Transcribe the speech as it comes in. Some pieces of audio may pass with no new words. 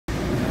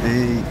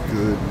A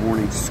good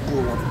morning,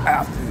 school of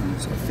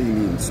Athens,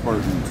 Athenians,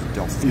 Spartans,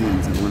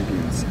 Delphians, and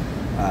Olympians.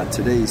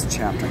 Today's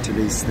chapter,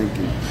 today's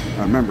thinking.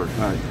 Remember,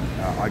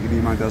 I'll give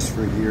you my best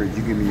for a year,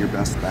 you give me your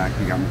best back,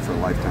 you got me for a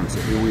lifetime.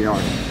 So here we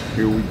are,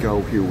 here we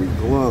go, here we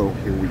glow,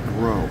 here we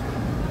grow.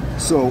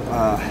 So,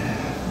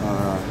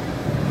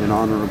 in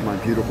honor of my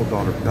beautiful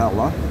daughter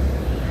Bella,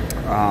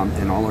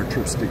 and all our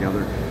trips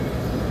together,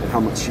 and how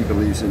much she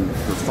believes in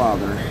her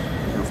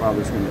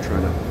father's going to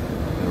try to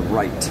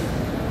write.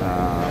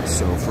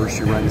 So first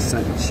she write a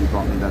sentence. She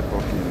bought me that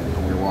book,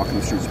 and we were walking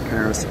the streets of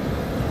Paris,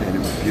 and it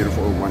was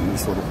beautiful. We went in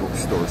this little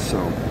bookstore.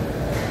 So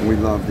we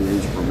love the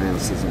age of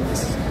romanticism.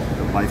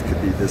 That life could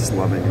be this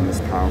loving and this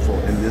powerful,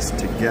 and this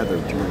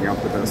together to bring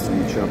out the best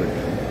in each other.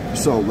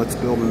 So let's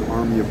build an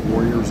army of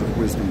warriors of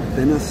wisdom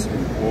within us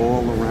and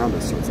all around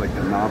us. So it's like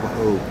the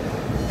Navajo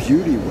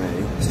beauty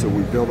way. So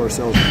we build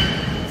ourselves,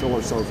 fill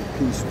ourselves with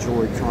peace,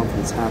 joy,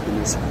 confidence,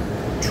 happiness,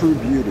 true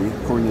beauty,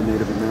 according to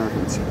Native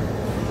Americans.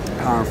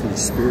 Powerfully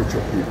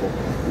spiritual people.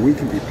 We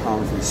can be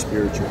powerfully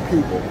spiritual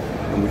people,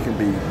 and we can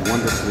be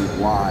wonderfully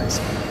wise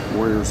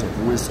warriors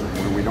of wisdom.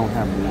 When we don't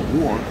have more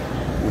war,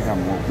 we have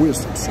more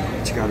wisdom. So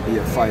you got to be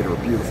a fighter, a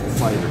beautiful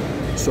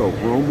fighter. So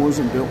Rome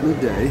wasn't built in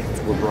a day. It's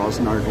where Bras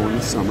and I are going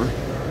this summer,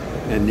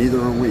 and neither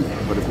are we.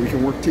 But if we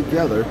can work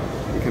together,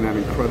 we can have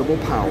incredible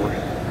power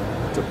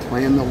to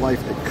plan the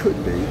life that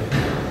could be,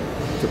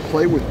 to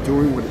play with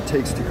doing what it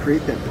takes to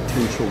create that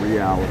potential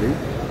reality.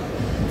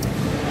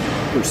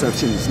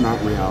 Perception is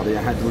not reality.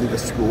 I had to leave a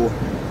school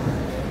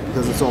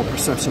because it's all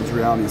perception's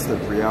reality instead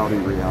of reality.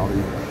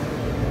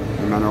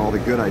 No matter all the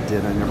good I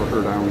did, I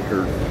only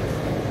heard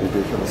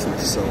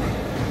ridiculousness. So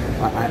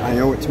I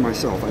owe it to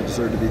myself. I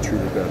deserve to be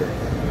treated better.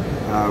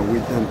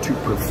 To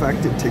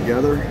perfect it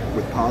together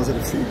with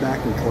positive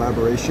feedback and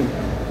collaboration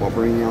while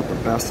bringing out the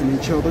best in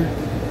each other,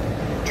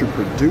 to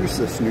produce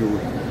this new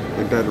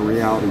and better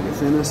reality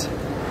within us,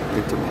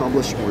 and to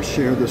publish or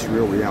share this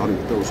real reality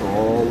with those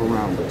all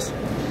around us.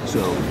 So,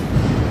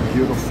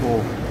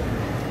 beautiful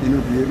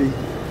inner beauty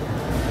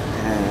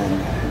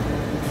and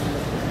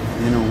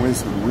inner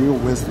wisdom, real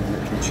wisdom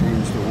that can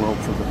change the world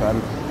for the better.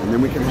 And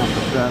then we can have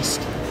the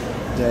best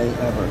day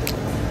ever.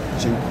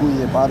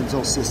 Dziękuję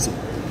bardzo, Sissy.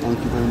 Thank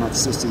you very much,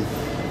 Sissy.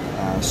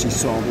 She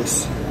saw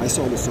this, I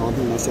saw this on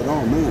her, and I said,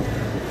 oh man,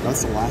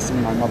 that's the last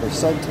thing my mother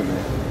said to me.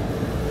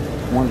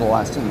 One of the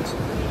last things.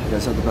 You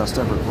guys are the best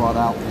ever. It brought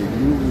out a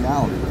new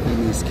reality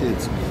within these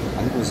kids.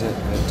 I think it was at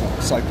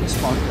Cypress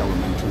Park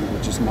Elementary,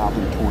 which is now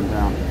been torn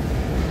down.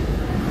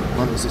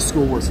 But it's a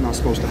school where it's not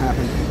supposed to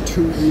happen.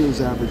 2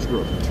 years average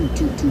growth. Two.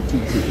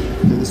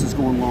 Okay, this is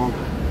going long.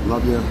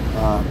 Love you.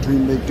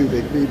 Dream big, do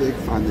big, be big.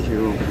 Find the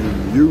hero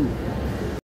in you.